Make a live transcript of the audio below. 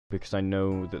because I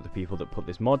know that the people that put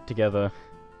this mod together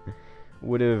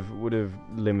would have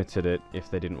limited it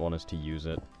if they didn't want us to use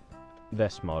it. They're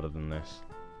smarter than this.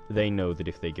 They know that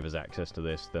if they give us access to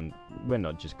this, then we're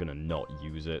not just gonna not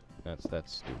use it. That's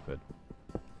stupid.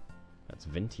 That's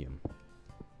Vintium.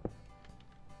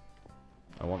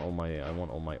 I want all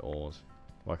my ores.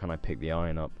 Why can't I pick the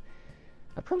iron up?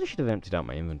 I probably should have emptied out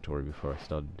my inventory before I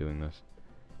started doing this.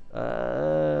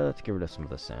 Let's get rid of some of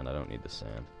the sand. I don't need the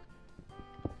sand.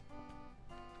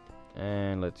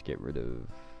 And let's get rid of...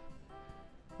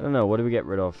 I don't know, what do we get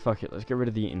rid of? Fuck it, let's get rid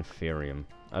of the Inferium.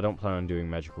 I don't plan on doing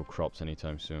magical crops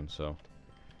anytime soon, so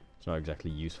it's not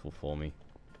exactly useful for me.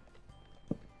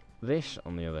 This,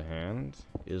 on the other hand,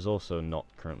 is also not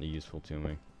currently useful to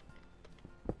me.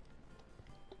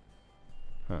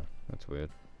 Huh, that's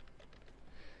weird.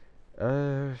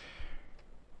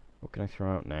 What can I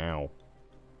throw out now?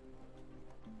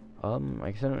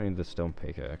 I guess I don't need the stone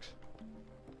pickaxe.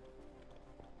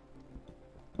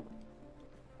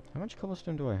 How much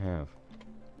cobblestone do I have?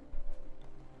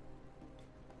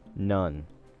 None.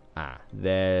 Ah,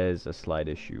 there's a slight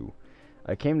issue.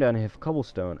 I came down here for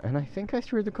cobblestone, and I think I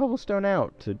threw the cobblestone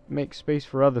out to make space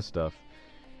for other stuff.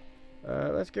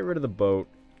 Let's get rid of the boat.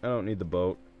 I don't need the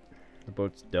boat. The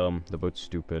boat's dumb. The boat's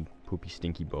stupid. Poopy,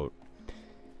 stinky boat.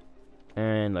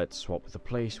 And let's swap the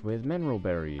place with mineral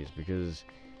berries, because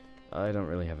I don't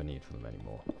really have a need for them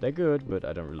anymore. They're good, but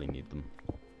I don't really need them.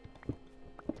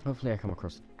 Hopefully I come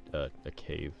across a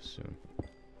cave soon.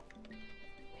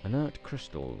 Inert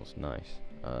crystals, nice.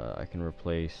 I can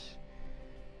replace...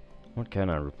 What can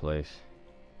I replace?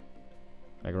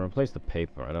 I can replace the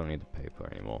paper. I don't need the paper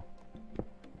anymore.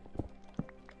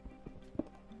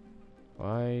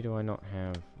 Why do I not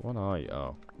have... What are you?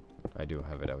 Oh, I do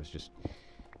have it. I was just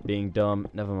being dumb.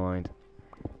 Never mind.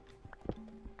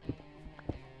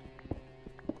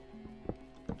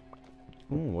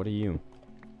 Ooh, what are you?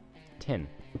 10.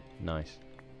 Nice.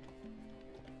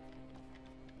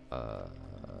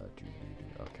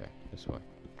 Okay, this way.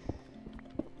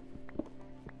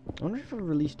 I wonder if I've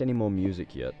released any more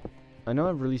music yet. I know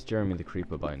I've released Jeremy the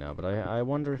Creeper by now, but I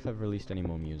wonder if I've released any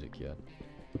more music yet.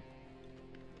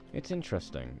 It's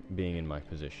interesting, being in my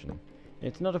position.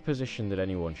 It's not a position that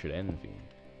anyone should envy.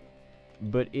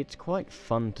 But it's quite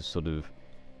fun to sort of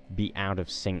be out of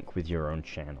sync with your own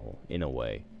channel, in a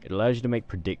way. It allows you to make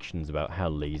predictions about how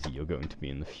lazy you're going to be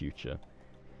in the future.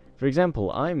 For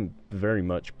example, I'm very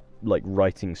much, like,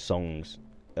 writing songs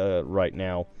right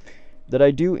now that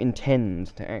I do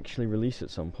intend to actually release at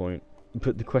some point.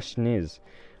 But the question is,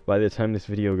 by the time this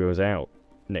video goes out,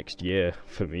 next year,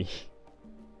 for me,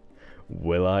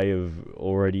 will I have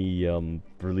already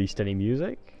released any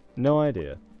music? No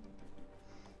idea.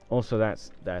 Also,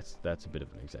 that's a bit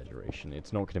of an exaggeration.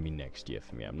 It's not going to be next year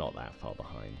for me. I'm not that far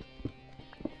behind.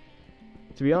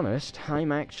 To be honest,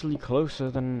 I'm actually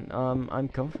closer than I'm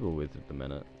comfortable with at the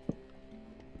minute.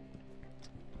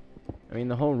 I mean,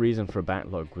 the whole reason for a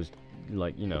backlog was,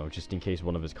 like, you know, just in case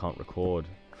one of us can't record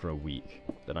for a week,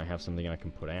 then I have something I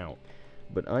can put out.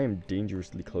 But I am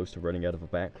dangerously close to running out of a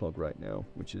backlog right now,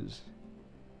 which is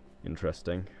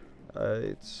interesting.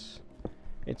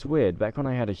 It's weird. Back when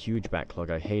I had a huge backlog,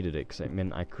 I hated it because it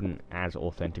meant I couldn't as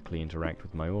authentically interact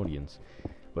with my audience.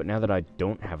 But now that I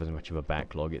don't have as much of a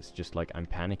backlog, it's just like I'm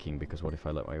panicking because what if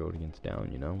I let my audience down,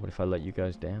 you know? What if I let you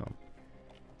guys down?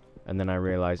 And then I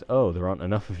realize, oh, there aren't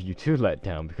enough of you to let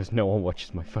down because no one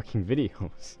watches my fucking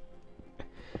videos.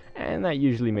 And that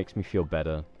usually makes me feel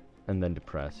better, and then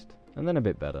depressed, and then a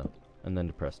bit better, and then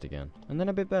depressed again, and then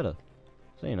a bit better.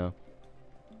 So, you know.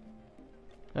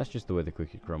 That's just the way the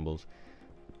cookie crumbles.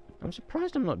 I'm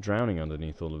surprised I'm not drowning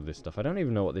underneath all of this stuff. I don't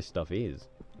even know what this stuff is.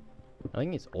 I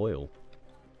think it's oil.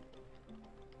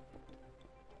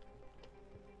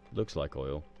 Looks like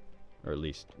oil. Or at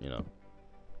least, you know,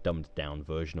 dumbed down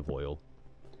version of oil.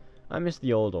 I miss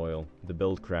the old oil. The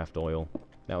Buildcraft oil.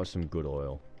 That was some good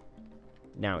oil.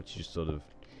 Now it's just sort of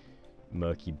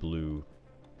murky blue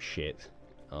shit.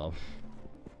 No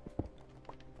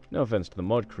offense to the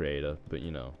mod creator, but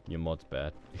you know, your mod's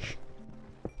bad.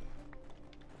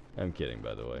 I'm kidding,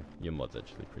 by the way. Your mod's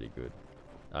actually pretty good.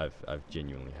 I've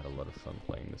genuinely had a lot of fun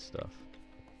playing this stuff.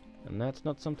 And that's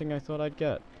not something I thought I'd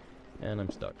get. And I'm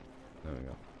stuck. There we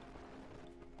go.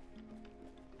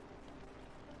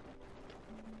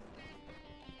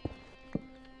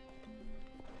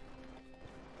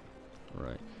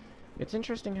 Right. It's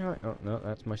interesting how oh, no,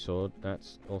 that's my sword.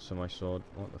 That's also my sword.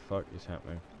 What the fuck is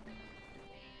happening?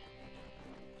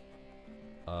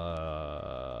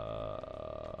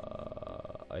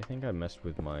 I think I messed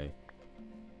with my...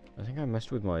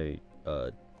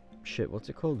 shit, what's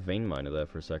it called? Vein miner there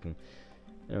for a second.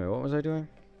 Anyway, what was I doing?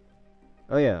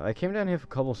 Oh yeah, I came down here for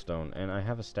cobblestone, and I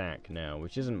have a stack now,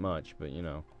 which isn't much, but you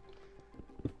know,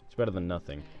 it's better than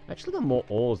nothing. I actually got more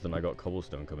ores than I got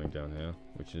cobblestone coming down here,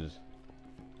 which is,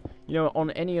 you know,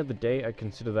 on any other day, I'd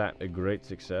consider that a great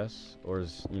success, or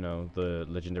as, you know, the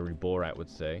legendary Borat would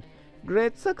say,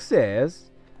 great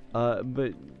success!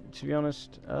 But, to be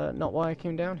honest, not why I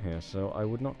came down here, so I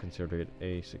would not consider it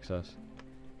a success.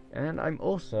 And I'm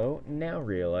also now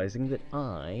realizing that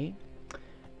I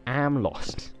am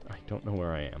lost. I don't know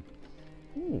where I am.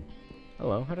 Ooh,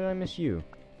 hello, how did I miss you?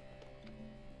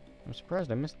 I'm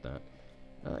surprised I missed that.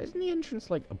 Isn't the entrance,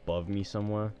 like, above me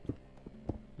somewhere?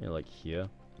 Yeah, like here.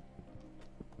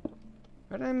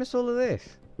 How did I miss all of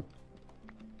this?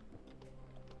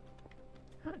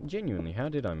 Genuinely, how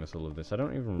did I miss all of this? I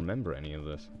don't even remember any of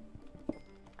this.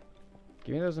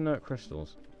 Give me those inert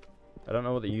crystals. I don't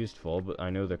know what they're used for, but I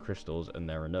know they're crystals and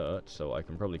they're inert, so I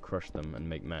can probably crush them and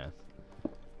make meth.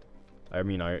 I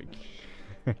mean, I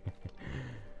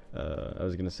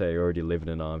was gonna say I already live in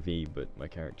an RV, but my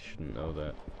character shouldn't know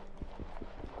that.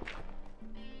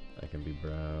 I can be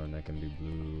brown, I can be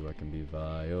blue, I can be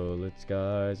violet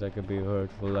skies, I could be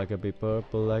hurtful, I could be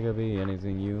purple, I could be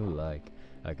anything you like.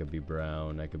 I could be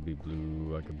brown, I could be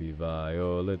blue, I could be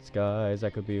violet skies,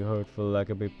 I could be hurtful, I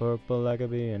could be purple, I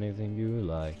could be anything you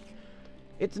like.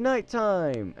 It's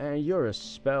nighttime, and you're a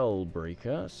spell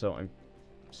breaker, so I'm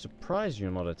surprised you're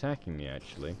not attacking me,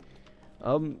 actually.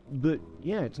 But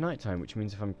yeah, it's nighttime, which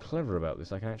means if I'm clever about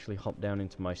this, I can actually hop down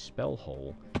into my spell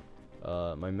hole,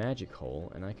 my magic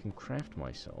hole, and I can craft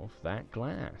myself that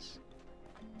glass.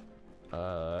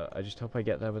 I just hope I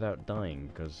get there without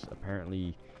dying, because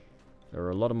apparently there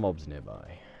are a lot of mobs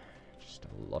nearby. Just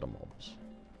a lot of mobs.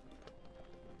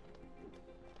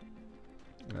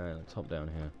 Alright, let's hop down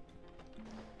here.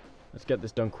 Let's get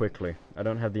this done quickly. I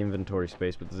don't have the inventory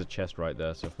space, but there's a chest right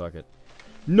there, so fuck it.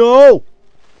 No!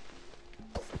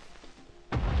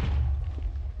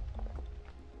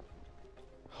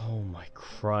 Oh my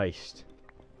Christ.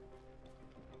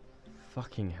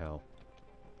 Fucking hell.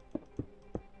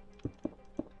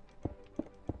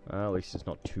 Well, at least it's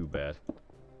not too bad.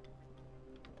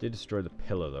 Did destroy the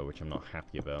pillar though, which I'm not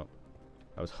happy about.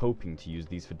 I was hoping to use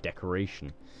these for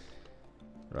decoration.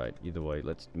 Right, either way,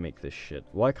 let's make this shit.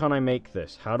 Why can't I make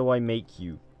this? How do I make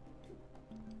you?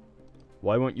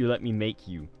 Why won't you let me make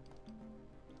you?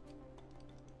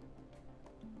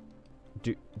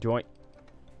 Do I...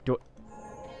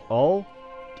 Oh?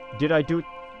 Did I do...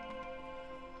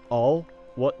 Oh?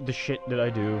 What the shit did I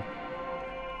do?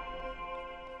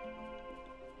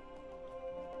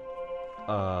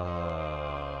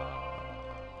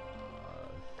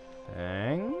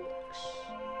 Thanks?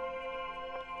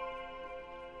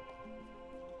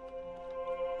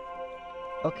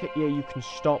 Okay, yeah, you can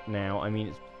stop now. I mean,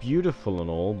 it's beautiful and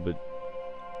all, but...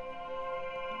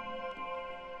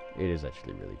 it is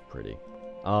actually really pretty.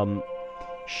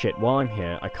 Shit, while I'm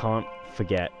here, I can't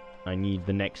forget. I need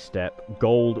the next step.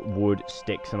 Gold, wood,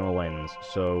 sticks, and a lens.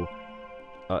 So,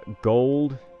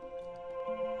 gold,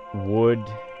 wood...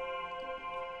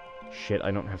 Shit, I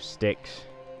don't have sticks.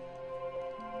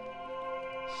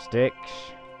 Sticks...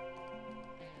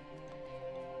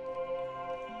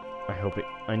 I hope it...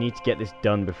 I need to get this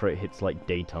done before it hits, like,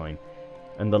 daytime.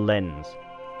 And the lens.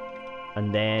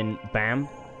 And then... bam.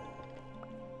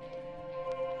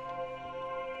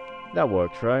 That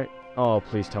works, right? Oh,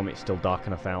 please tell me it's still dark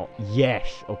enough out.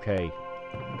 Yes! Okay.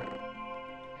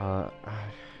 I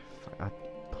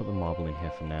put the marble in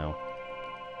here for now.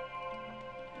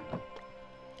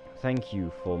 Thank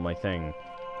you for my thing.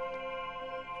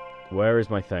 Where is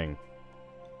my thing?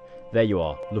 There you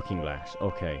are. Looking glass.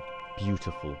 Okay.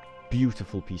 Beautiful.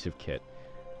 Beautiful piece of kit.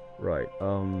 Right,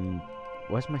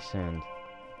 where's my sand?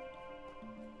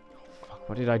 Oh, fuck,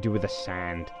 what did I do with the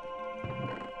sand?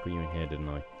 Put you in here, didn't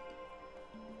I?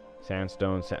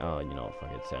 Sandstone, oh, you know what,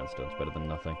 fuck it, sandstone's better than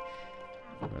nothing.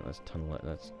 Alright, let's tunnel it,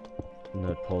 let's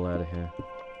nerd pull out of here.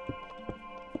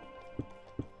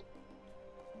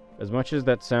 As much as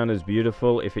that sound is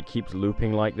beautiful, if it keeps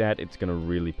looping like that, it's gonna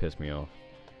really piss me off.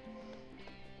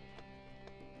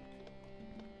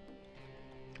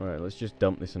 Alright, let's just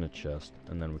dump this in a chest,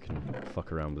 and then we can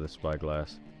fuck around with the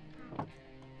spyglass.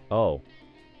 Oh.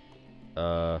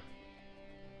 I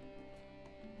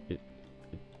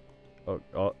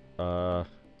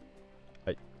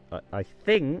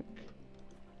think...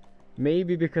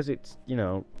 maybe because it's, you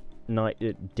know,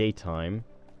 daytime,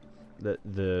 that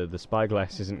the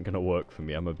spyglass isn't gonna work for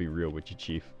me. I'm gonna be real with you,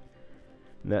 Chief.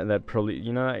 That probably,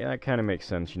 you know, that kind of makes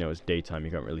sense. You know, it's daytime,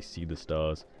 you can't really see the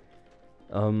stars.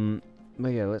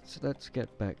 But yeah, let's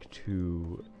get back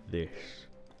to this,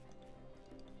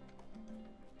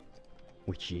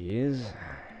 which is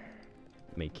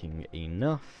making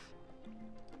enough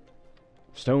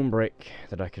stone brick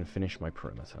that I can finish my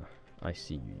perimeter. I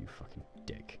see you, you fucking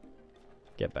dick.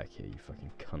 Get back here, you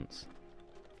fucking cunts.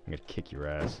 I'm gonna kick your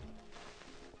ass.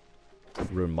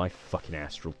 Ruin my fucking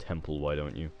astral temple, why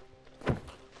don't you?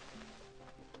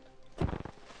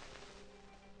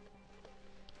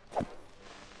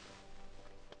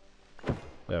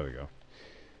 There we go.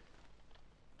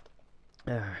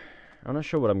 I'm not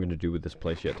sure what I'm going to do with this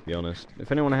place yet, to be honest. If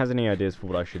anyone has any ideas for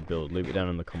what I should build, leave it down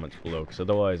in the comments below, because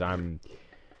otherwise I'm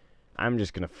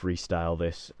just going to freestyle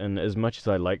this. And as much as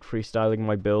I like freestyling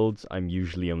my builds, I'm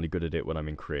usually only good at it when I'm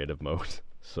in creative mode.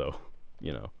 So,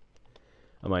 you know,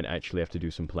 I might actually have to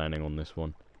do some planning on this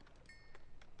one.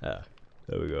 There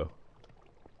we go.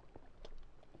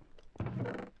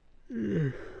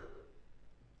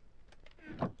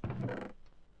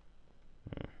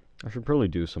 I should probably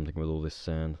do something with all this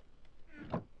sand.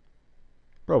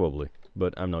 Probably,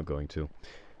 but I'm not going to.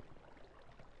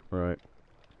 Right.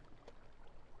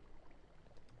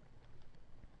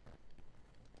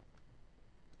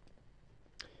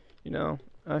 You know,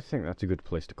 I think that's a good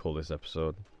place to call this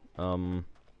episode.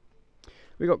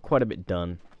 We got quite a bit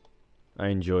done. I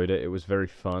enjoyed it. It was very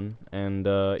fun. And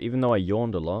even though I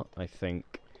yawned a lot, I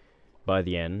think by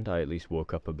the end I at least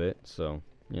woke up a bit. So,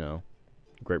 you know,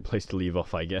 great place to leave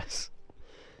off, I guess.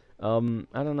 I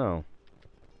don't know.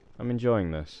 I'm enjoying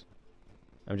this.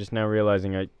 I'm just now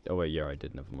realizing oh wait, yeah, I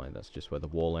did, never mind, that's just where the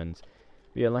wall ends.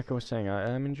 But yeah, like I was saying,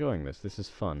 I'm enjoying this. This is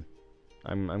fun.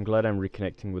 I'm glad I'm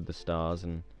reconnecting with the stars,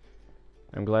 and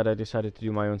I'm glad I decided to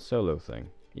do my own solo thing.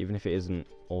 Even if it isn't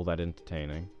all that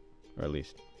entertaining. Or at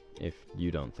least, if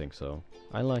you don't think so.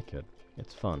 I like it.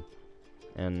 It's fun.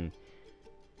 And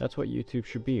that's what YouTube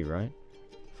should be, right?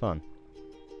 Fun.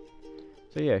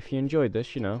 So yeah, if you enjoyed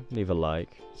this, you know, leave a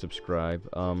like, subscribe,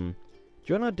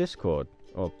 join our Discord,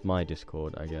 or my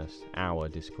Discord, I guess, our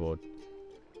Discord.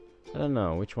 I don't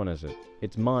know, which one is it?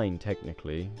 It's mine,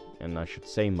 technically, and I should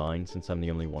say mine since I'm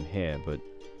the only one here, but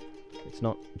it's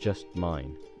not just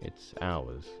mine, it's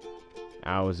ours.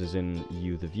 Ours is in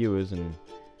you, the viewers, and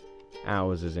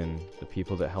ours is in the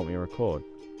people that help me record.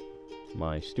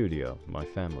 My studio, my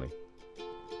family.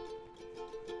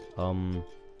 But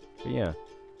yeah.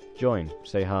 Join,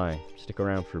 say hi, stick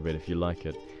around for a bit if you like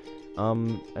it.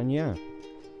 And yeah,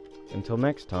 until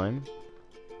next time,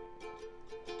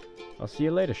 I'll see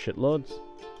you later, shitlords.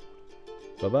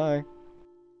 Bye-bye.